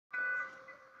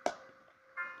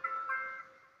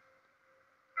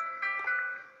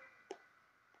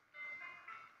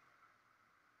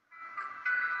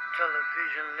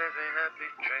vision, living, happy,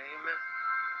 dreaming.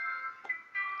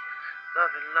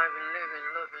 Loving life and living,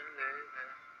 loving,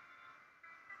 living.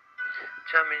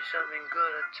 Tell me something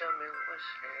good or tell me what's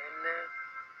happening.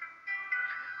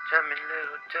 Tell me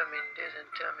little, tell me this and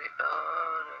tell me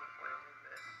all the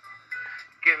women.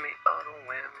 Give me all the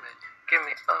women, give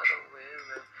me all the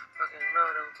women. Fucking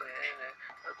all the women,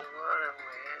 fucking all the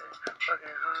women,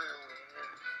 fucking all the women.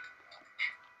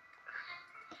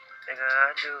 Nigga,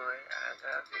 I do it, I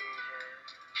got vision.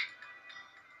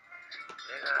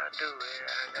 Nigga, I do it,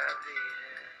 I got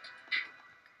vision.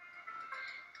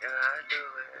 Nigga, I do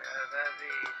it, I got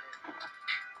vision.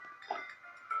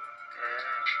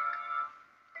 Yeah.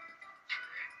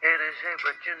 It is hate,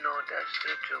 but you know that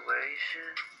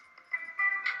situation.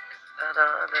 Lot of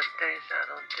other things I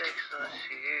don't take so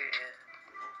serious.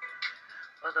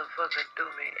 Motherfucker do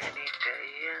me any day,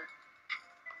 yeah.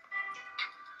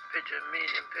 Picture me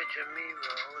and picture me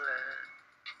rolling.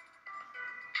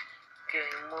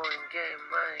 Getting more and getting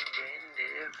mine, getting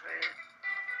different.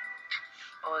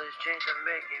 All this change I'm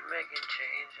making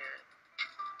changes.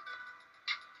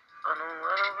 On the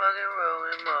motherfucking road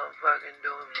and motherfucking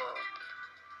doing more.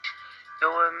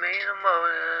 Doing me the more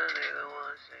than a nigga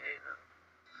wanna say no.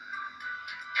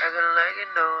 Acting like it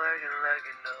no, acting like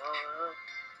it no.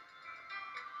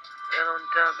 Been on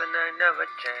top and I never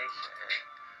change.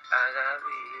 I got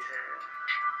reason.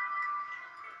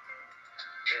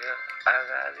 Yeah, I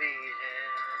got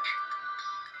reason.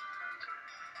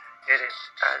 Get it?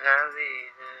 I got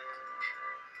reason.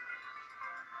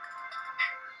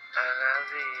 I got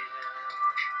reason.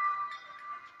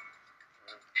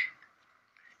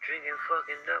 Drinking,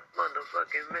 fucking up,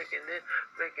 motherfucking making it,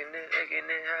 making it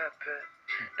happen.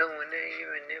 Doing it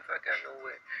even if I got no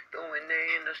way. Doing it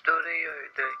in the studio every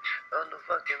day.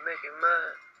 Motherfucking making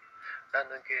mine. I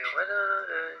don't care what I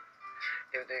say.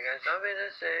 If they got something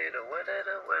to say, the weather,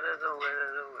 okay.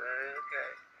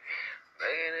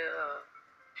 Making it all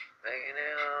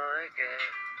again.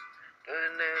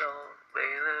 Doing it all,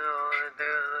 making it all, and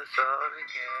then it's all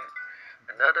again.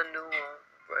 Another new one,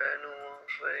 brand new one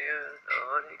for you,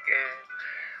 all again.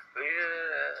 Figure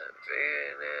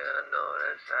it, I know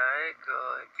that's how it go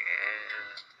again.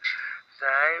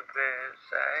 Side,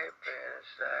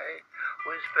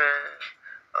 whisper,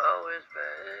 always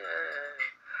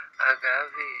been. I got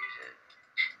vision.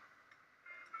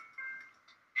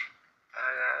 I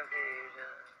got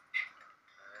vision.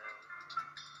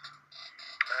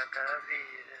 I got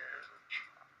vision.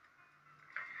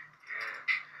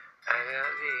 Yeah. I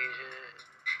got vision.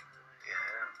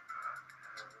 Yeah.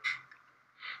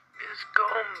 It's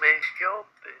gonna make your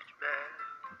bitch mad.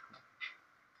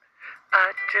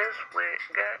 I just went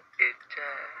got it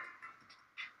tied.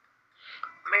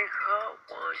 Make her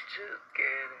want to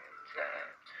get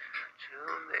attached to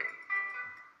me.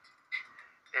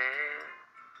 And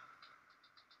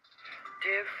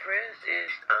difference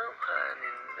is I'm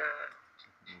hiding now.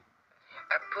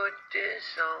 I put this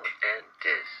on and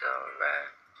this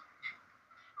alright.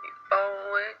 You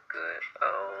always good,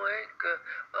 always good,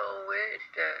 always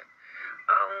that.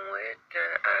 I'm with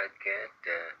that, I get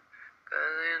that.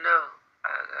 'Cause you know